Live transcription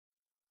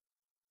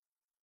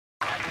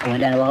I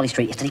went down to Harley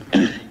Street yesterday.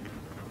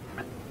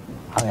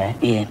 Oh, yeah?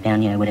 Yeah,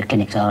 down, where the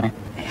clinics are there.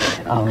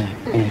 Oh,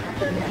 yeah.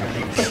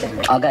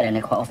 I go down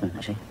there quite often,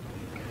 actually.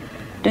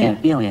 Do you?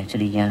 Yeah, to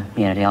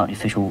the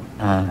artificial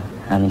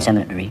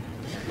inseminatory.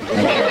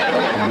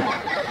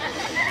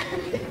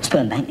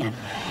 Sperm bank,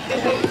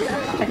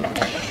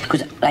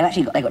 Because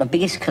they've got the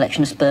biggest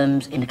collection of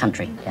sperms in the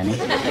country down there.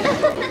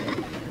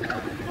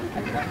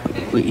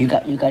 Well, you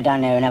go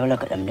down there and have a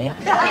look at them, do you?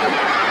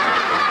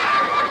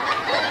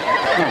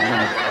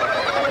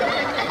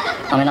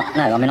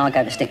 No. I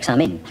go to stick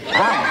some in. Oh.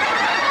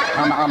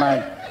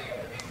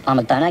 I'm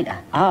a donator.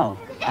 Oh.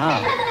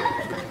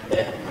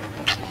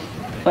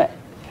 But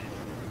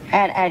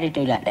how do you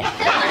do that then?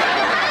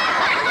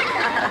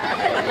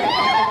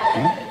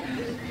 Huh?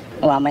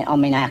 Well, I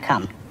mean, how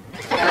come?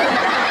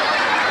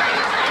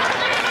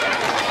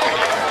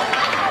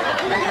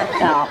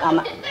 No,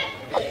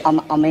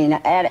 I mean,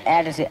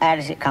 how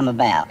does it come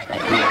about?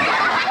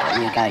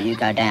 You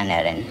go down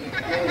there then.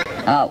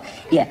 Oh,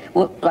 yeah.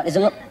 Well, like there's a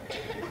lot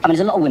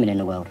of women in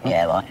the world. Right?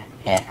 Yeah, right.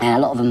 Yeah. And a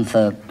lot of them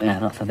for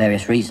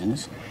various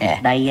reasons.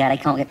 Yeah. They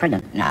can't get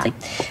pregnant. No. See,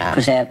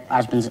 because their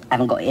husbands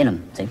haven't got it in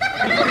them. See.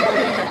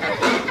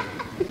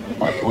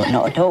 What,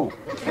 not at all.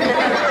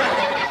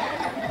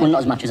 Well, not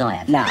as much as I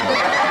have. No.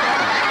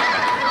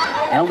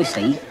 And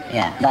obviously,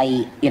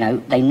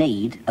 they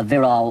need a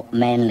virile,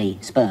 manly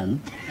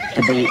sperm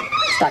to be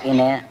stuck in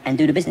there and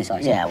do the business,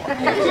 I say. Yeah. Well.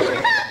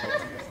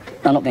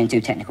 I'm not being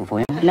too technical for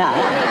you. No.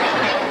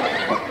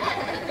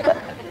 But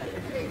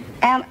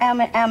how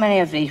many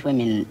of these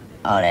women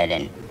are there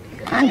then?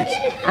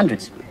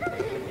 Hundreds.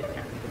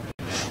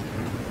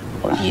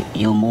 Well,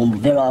 you're more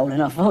virile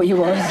than I thought you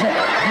was.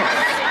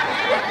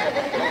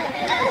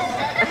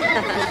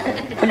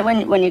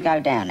 When you go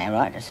down there,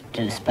 right,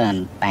 to the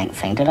sperm bank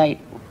thing, do they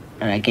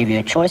give you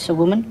a choice of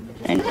woman?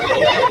 And...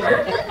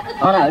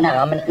 Oh, no.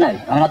 I mean,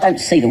 I don't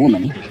see the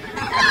woman.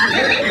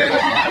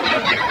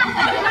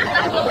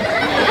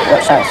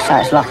 What, so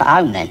it's like at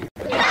home then?